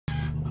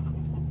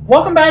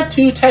Welcome back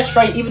to Test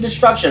Strike Evil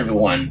Destruction,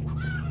 everyone.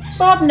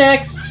 So up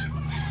next...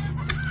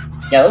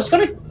 Yeah, let's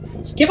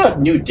give a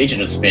new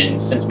digit a spin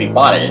since we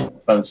bought it.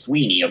 From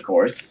Sweeney, of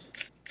course.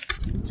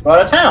 Let's go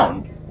out of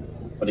town.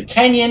 For the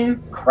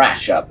Kenyon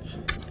Crash Up.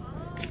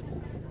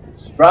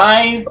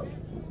 Strive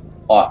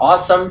our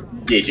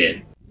awesome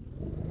digit.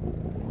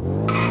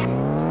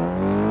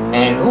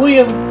 And who are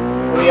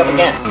we up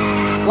against?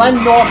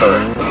 Glenn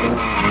Norbert.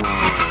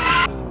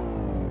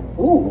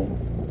 Ooh.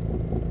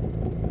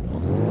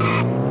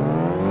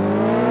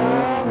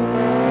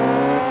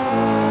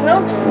 That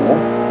looks cool.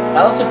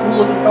 That looks a cool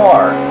looking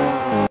car.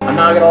 I'm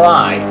not gonna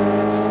lie.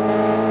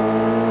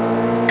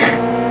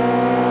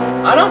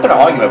 I'm not gonna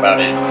argue about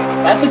it.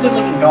 That's a good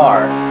looking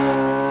car.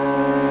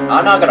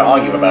 I'm not gonna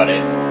argue about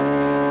it.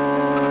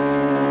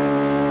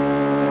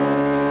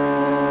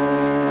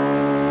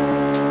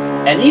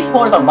 And these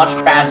cars are much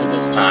faster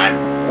this time.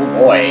 Oh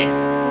boy.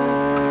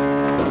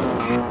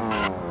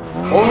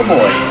 Oh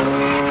boy.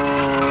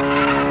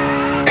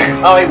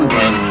 Oh, hey, we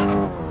win.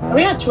 And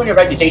we got 200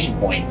 reputation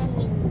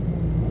points.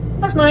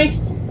 That's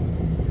nice.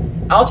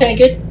 I'll take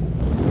it.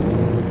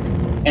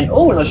 And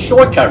oh, it's a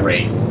shortcut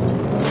race.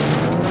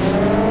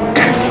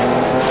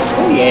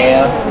 Oh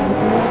yeah.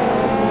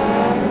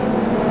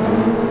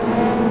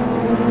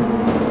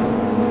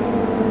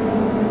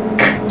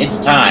 It's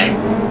time.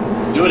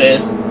 Do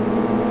this.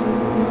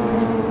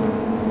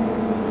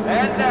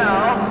 And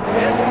now,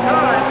 it's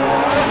time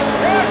for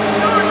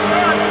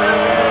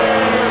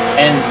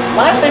And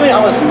last time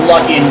I was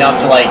lucky enough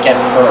to like get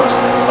first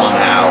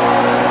somehow.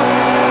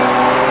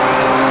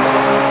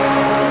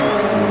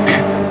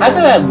 I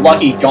did that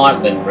lucky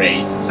gauntlet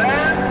race. Keep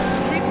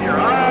your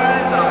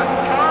eyes on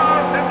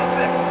car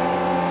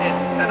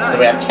 56. So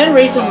we have 10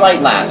 races like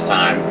last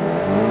time.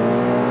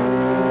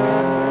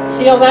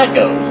 See how that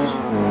goes.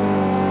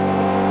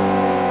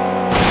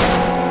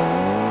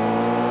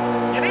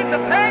 You need the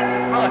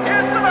paint? Well,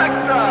 here's some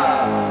extra.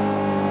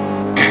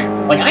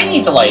 Like, I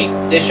need to, like,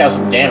 dish out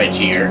some damage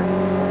here.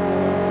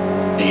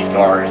 These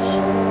cars.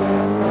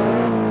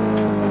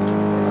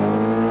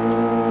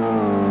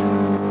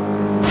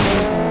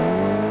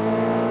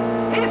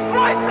 He's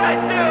right, that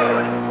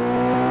dude!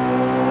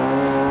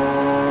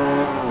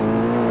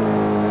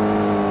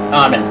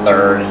 I'm in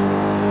third.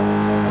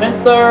 I'm in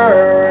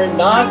third.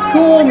 Not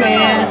cool,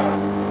 man.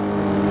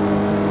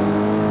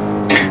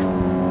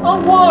 Oh,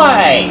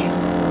 why?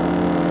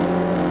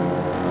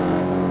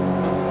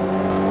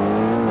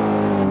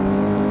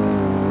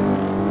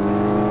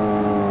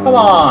 Come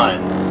on.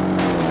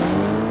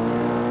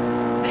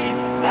 He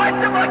swiped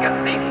him like a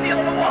thief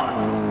stealing a watch.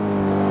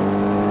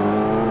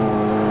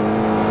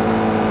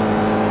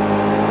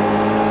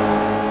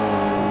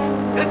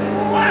 It's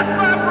last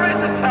lap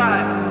racing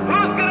time.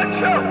 Who's gonna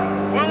choke?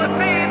 Will it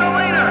be the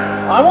leader?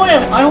 I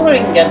hope I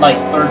can get, like,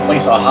 third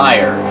place or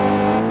higher.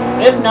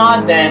 If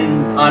not,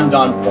 then I'm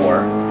done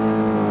for.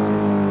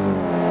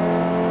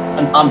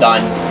 I'm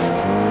done.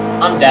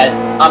 I'm dead.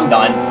 I'm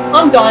done.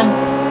 I'm done.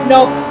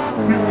 Nope.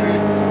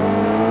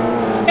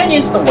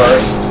 Kenyon's the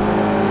worst.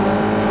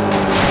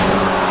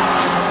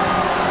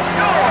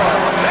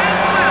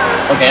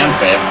 Okay, I'm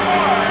fifth.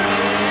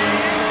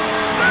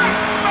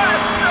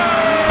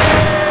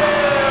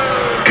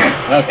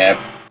 Okay.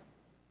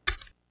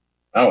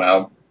 Oh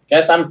well.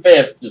 Guess I'm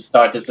fifth to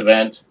start this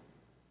event.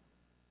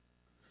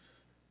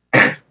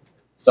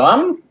 So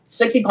I'm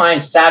 60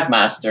 behind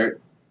Sagmaster.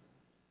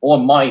 Or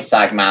my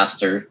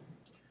Sagmaster.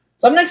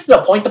 So I'm next to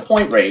the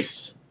point-to-point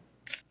race.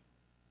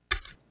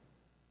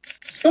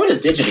 Let's go with a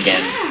digit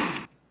again.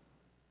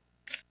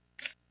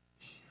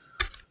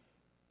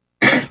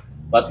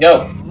 Let's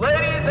go.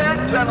 Ladies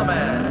and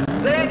gentlemen,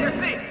 stay in your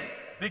seats,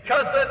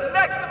 because the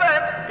next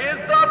event is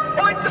the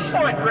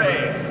point-to-point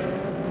race.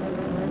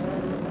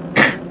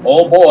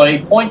 Oh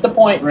boy,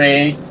 point-to-point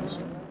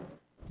race.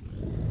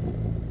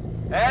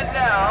 And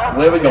now,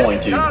 where are we going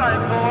to?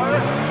 Time for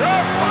the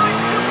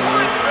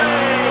point-to-point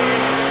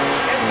race.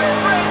 It's a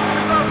race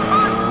to the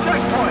first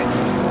checkpoint.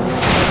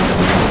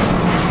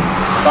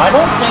 So I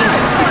don't think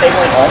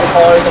disabling all the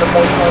cars in a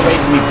point-to-point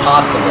race would be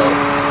possible.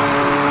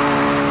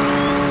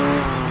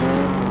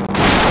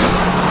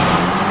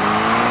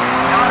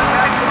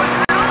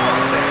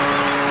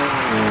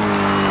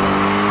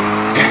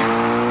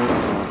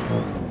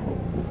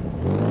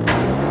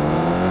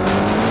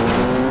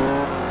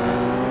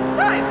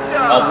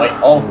 Oh, wait.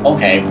 Oh,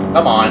 okay.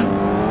 Come on.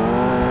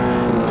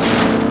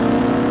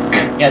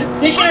 Yeah,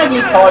 dishing out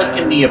these cars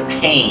can be a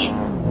pain.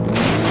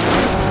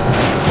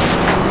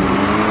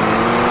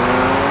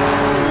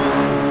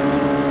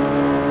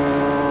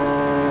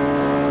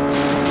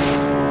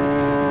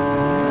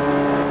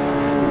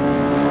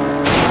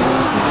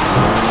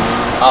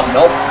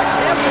 Nope. I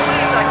can't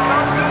believe that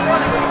car's been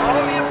running with all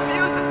the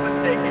abuse it's been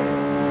taking.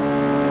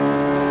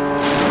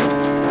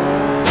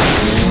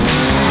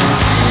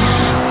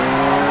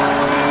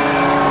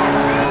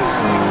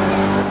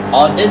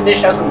 Oh, it did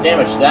dish out some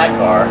damage to that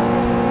car.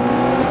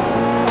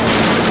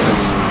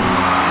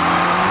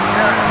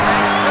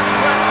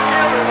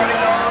 Everybody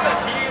knows that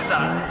he's a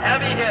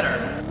heavy hitter.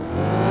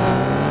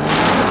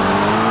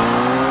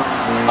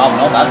 Oh,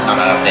 no, that's not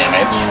enough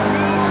damage.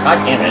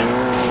 God damn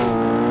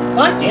it.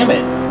 God damn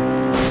it.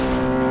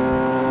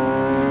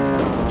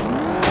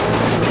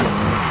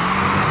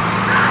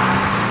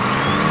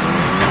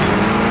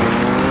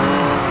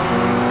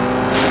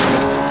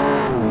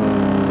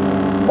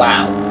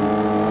 Wow.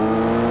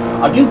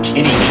 Are you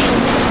kidding me?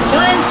 Can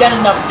I get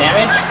enough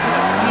damage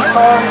from these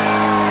cars?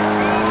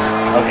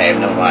 Okay,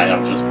 never mind.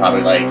 I'm just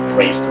probably like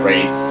race to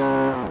race.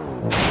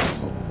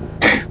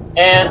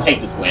 And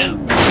take this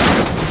win.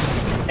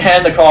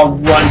 And the car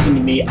runs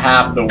into me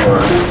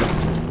afterwards.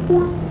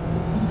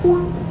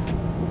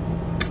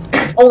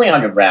 Only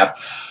 100 rep.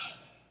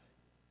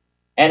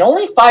 And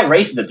only 5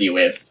 races to deal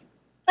with.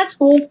 That's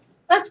cool.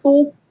 That's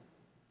cool.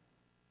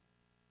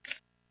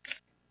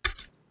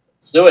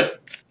 Let's do it.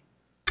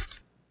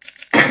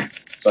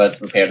 So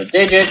let's repair the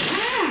digit.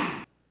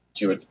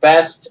 Do its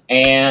best.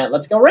 And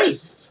let's go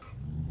race.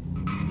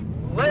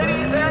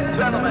 Ladies and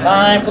gentlemen,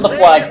 Time for the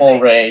flagpole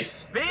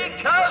race. because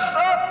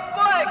the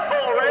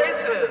flagpole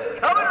race is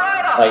coming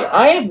right up. Like,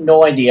 I have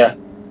no idea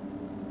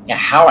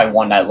how I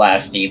won that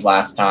last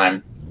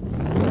time.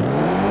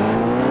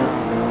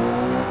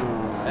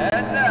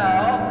 And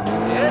now,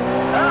 it's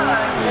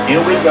time. Here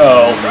we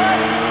go.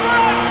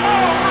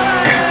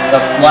 The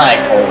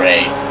flagpole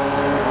race.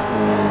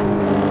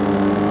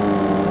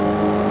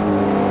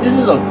 This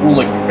is a cool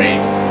looking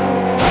race.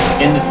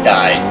 In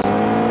disguise.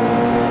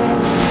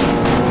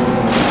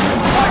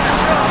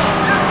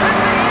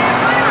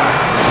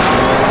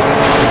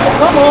 Oh,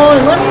 come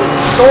on, let me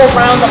go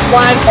around the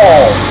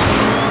flagpole.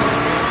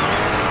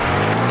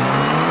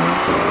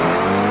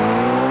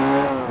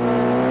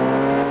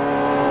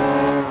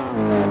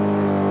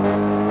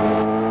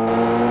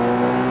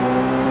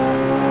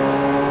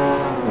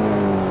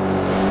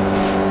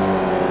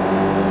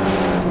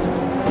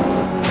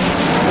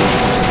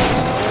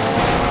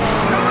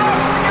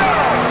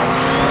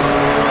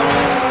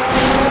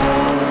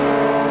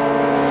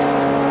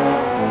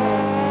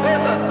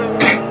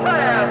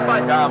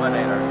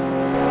 Dominator.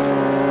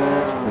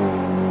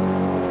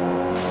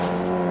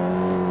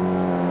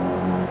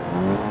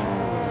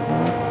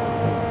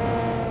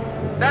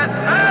 That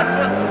pass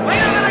was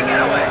sweeter than a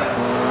getaway.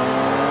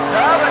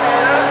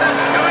 Dominator is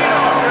doing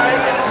all right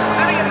and is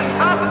sitting at the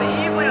top of the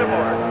Eve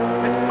leaderboard.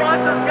 His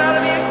sponsor's got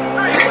to be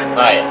extremely.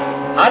 Alright,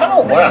 I don't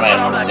know where I'm at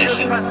in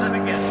positions.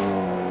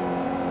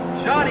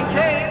 Johnny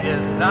Cage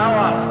is now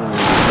up.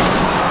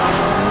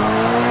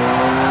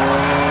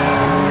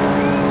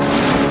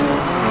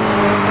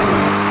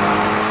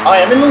 I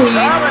am in the lead.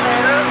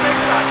 Dominator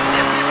makes a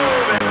nifty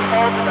move and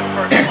falls into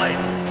first place.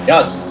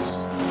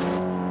 Yes.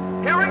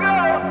 Here we go.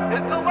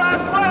 It's the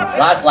last lap.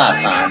 Last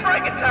lap time.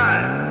 Braking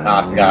time. Oh,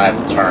 I forgot I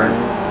have to turn.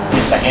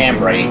 Use the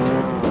handbrake,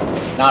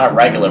 not a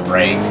regular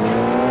brake.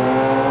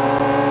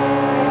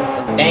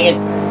 Dang it.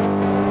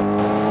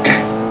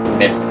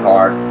 Missed the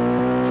car.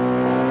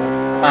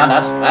 Ah,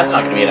 that's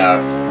not gonna be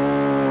enough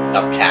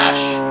cash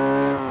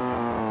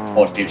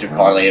for a future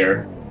car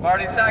later.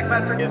 Marty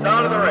Sackmaster is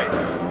on to the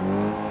race.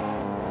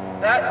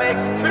 That makes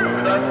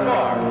 2 thus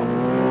far.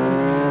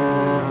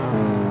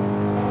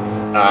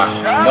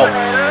 Nope.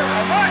 Dominator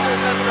emerges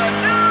as the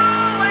new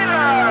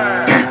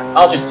leader.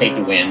 I'll just take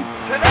the win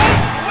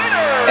Tonight's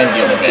winner and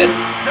deal with it.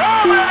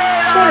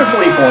 Dominator.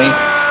 240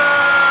 points.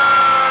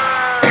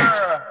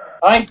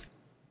 Alright.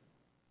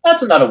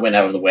 That's another win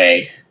out of the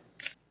way.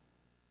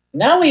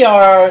 Now we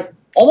are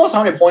almost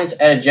 100 points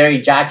at Jerry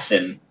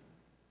Jackson.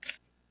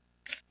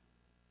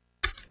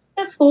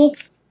 That's cool.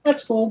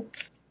 That's cool.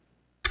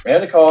 Repair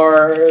the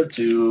car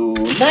to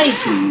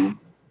 92.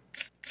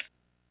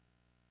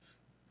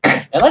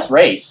 And let's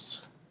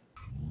race.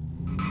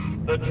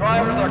 The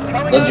drivers are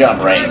coming The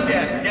jump race.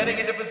 again, getting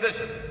into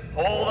position.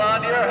 Hold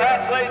on to your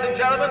hats, ladies and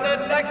gentlemen.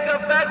 The next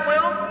event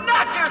will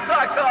knock your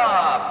socks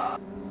off.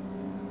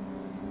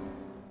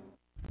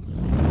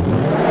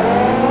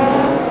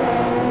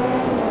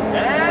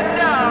 And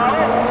now,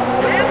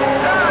 it's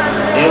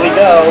time. Here we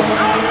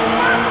go.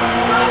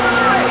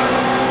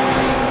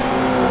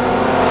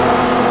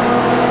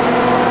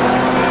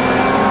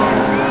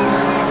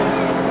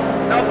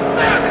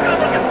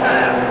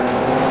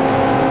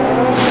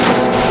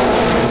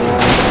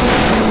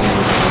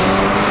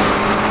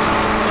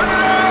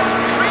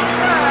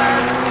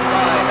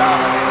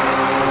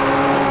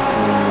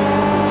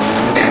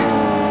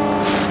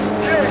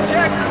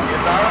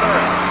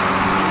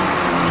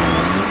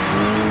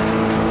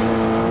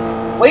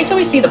 Wait till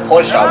we see the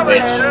push-up, which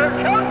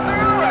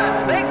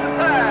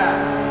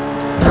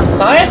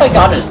the highest I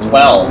got is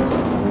 12.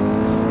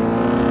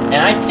 And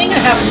I think I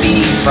have to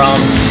be from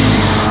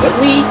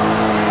Woodley?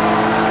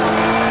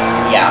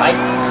 Yeah,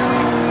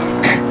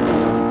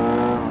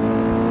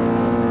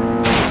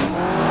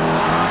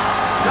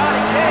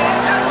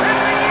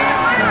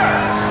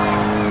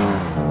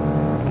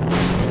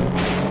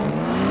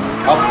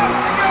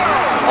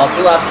 Oh,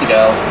 2 laps to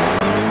go.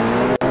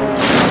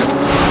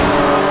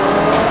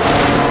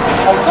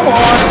 Oh, come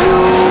on,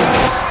 dude!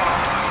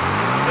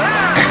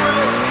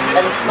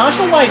 And not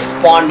sure why it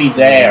spawned me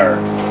there.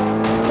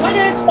 Why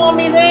did it spawn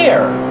me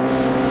there?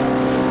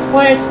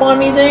 Why did it spawn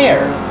me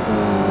there?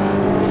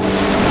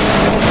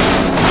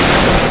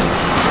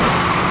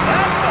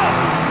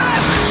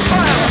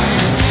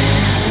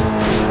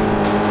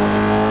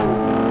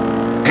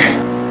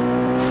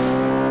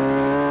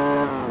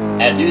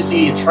 I do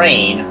see a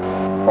train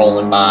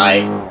rolling by.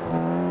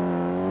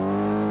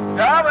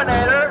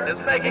 Dominator is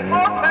making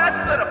more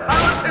passes than a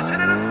politician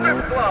in a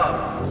strip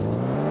club.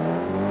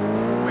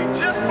 We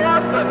just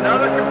lost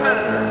another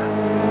competitor.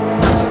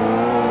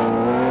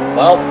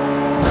 Well,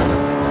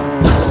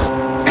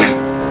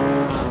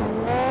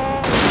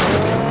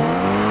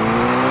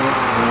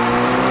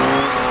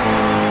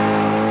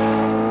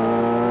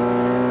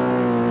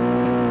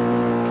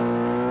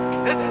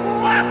 it's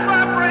last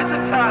lap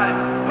racing time.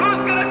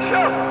 Who's gonna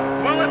choke?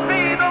 Will it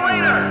be the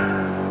leader?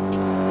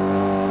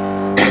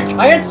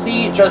 I had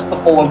seen just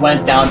before it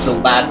went down to the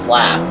last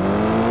lap.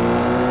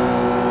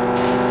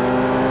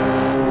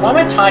 So I'm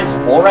at times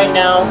 4 right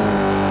now.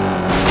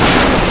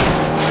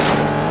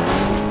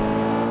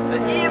 The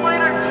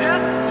E-leader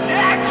just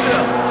jacked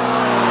him.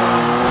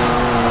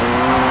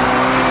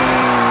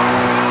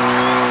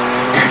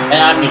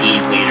 And I'm the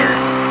Eve leader.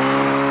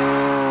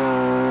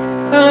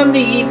 I'm the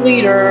Eve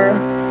leader.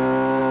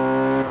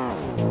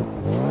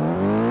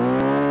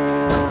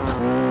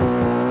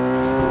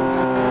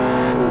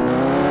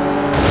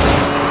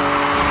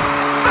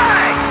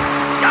 Bang!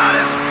 Got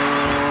him.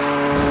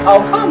 Oh,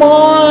 come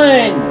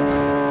on!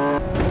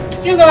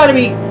 You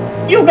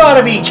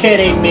gotta be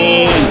kidding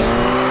me!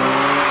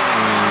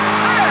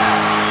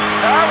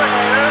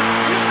 Dominator,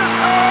 you just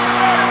called the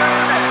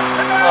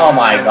runner. Oh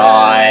my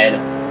god.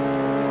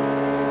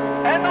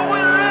 And the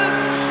winner is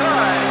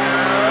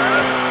Tiger.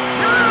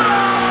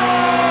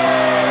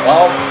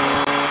 Well,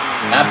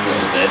 that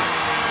blows it.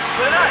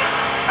 Tonight,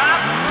 top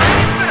 3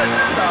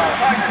 finishes are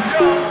Tiger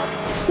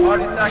Jones,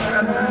 Marty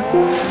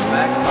Sackmaster,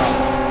 Max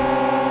Hoffman.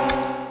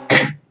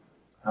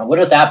 Where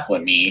does that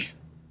put me?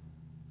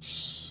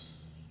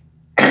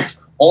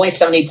 Only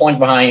 70 points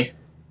behind.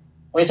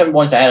 Only 7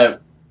 points ahead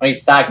of my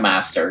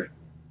Sackmaster.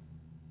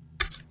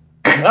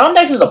 Now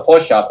next is a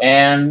push-up,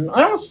 and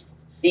I don't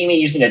see me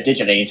using a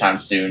digit anytime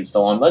soon,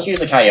 so let's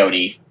use a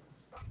coyote.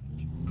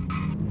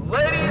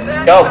 Ladies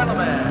and Go.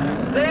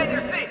 gentlemen, stay in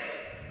your seats.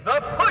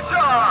 The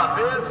push-off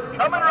is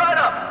coming right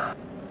up.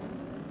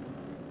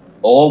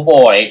 Oh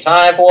boy,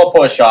 time for a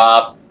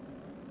push-off.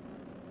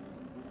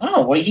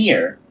 Oh, we're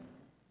here.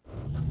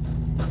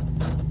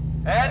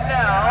 And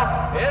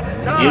now,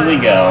 it's time Here we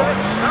go. for the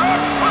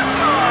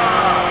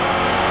push-off.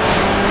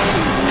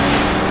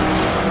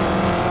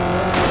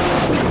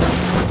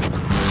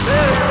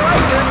 There you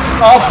like it.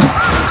 Oh,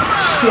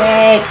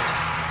 shit!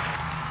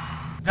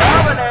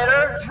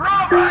 Dominator,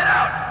 drove right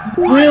out.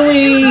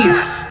 Really?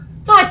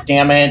 God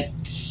damn it.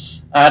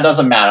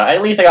 Doesn't matter.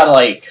 At least I got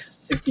like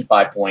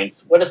 65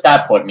 points. Where does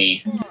that put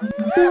me?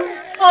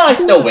 Oh, I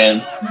still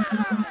win.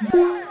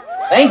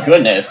 Thank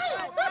goodness.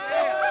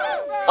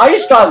 I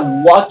just got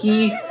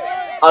lucky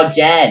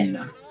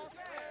again.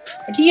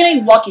 I keep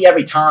getting lucky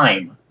every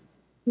time.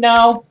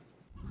 No.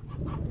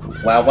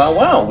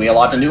 Well, we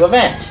unlocked a new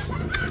event.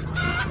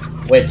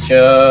 Which,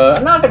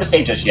 I'm not gonna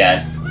say just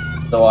yet.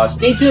 So,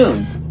 stay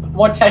tuned.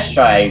 More test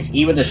drive.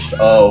 Even the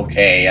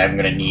okay, I'm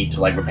gonna need to,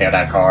 like, repair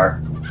that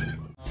car.